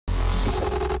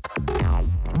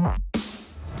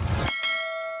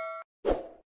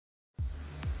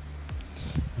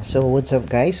So what's up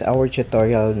guys, our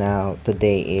tutorial now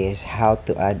today is how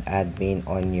to add admin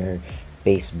on your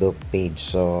Facebook page.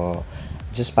 So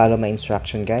just follow my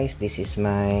instruction guys. This is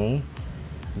my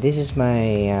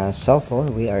cell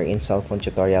phone. We are in cell phone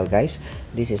tutorial guys.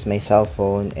 This is my cell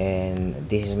phone and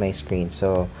this is my screen.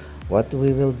 So what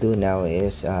we will do now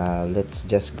is let's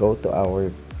just go to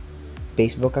our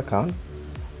Facebook account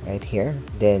right here,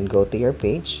 then go to your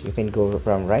page. You can go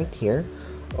from right here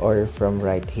or from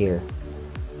right here,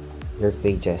 your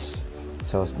pages.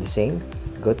 So it's the same.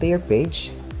 Go to your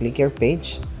page, click your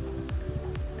page,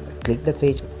 click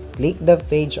the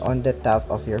page on the top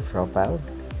of your profile,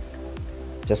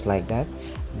 just like that.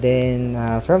 Then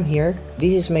from here,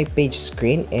 this is my page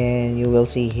screen, and you will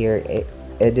see here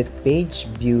edit page,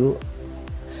 view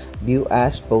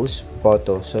as post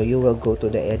photo. So you will go to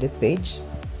the edit page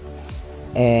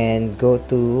and go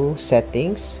to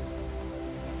settings,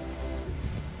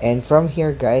 and from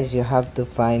here guys, you have to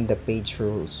find the page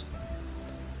rules.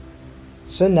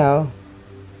 So now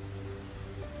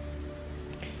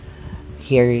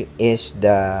here is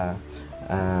the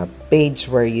page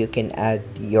where you can add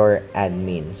your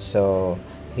admin. So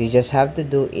you just have to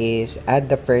do is add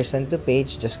the person to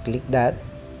page. Just click that,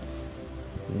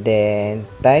 then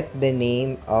type the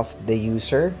name of the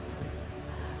user.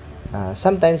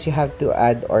 Sometimes you have to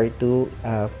add or to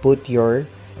put your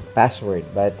password,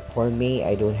 but for me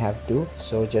I don't have to.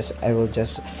 So I will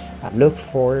just look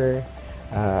for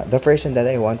the person that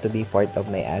I want to be part of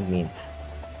my admin.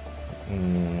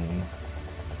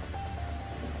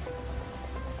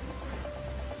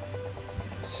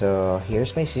 So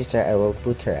here's my sister. I will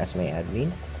put her as my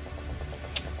admin.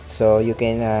 So you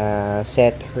can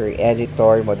set her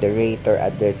editor, moderator,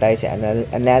 advertising,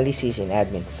 analysis, and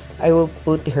admin. I will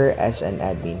put her as an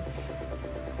admin.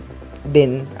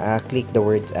 Then click the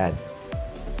words add.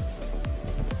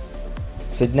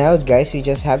 So now guys, you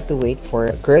just have to wait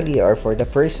for Curly or for the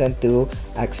person to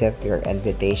accept your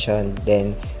invitation.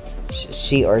 Then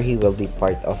she or he will be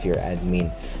part of your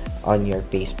admin on your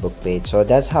Facebook page. So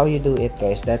that's how you do it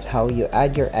guys. That's how you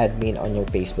add your admin on your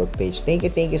Facebook page. Thank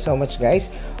you so much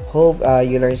guys. Hope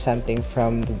you learned something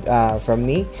from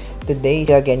me today.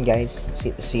 Again guys,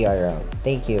 see you around.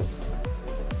 Thank you.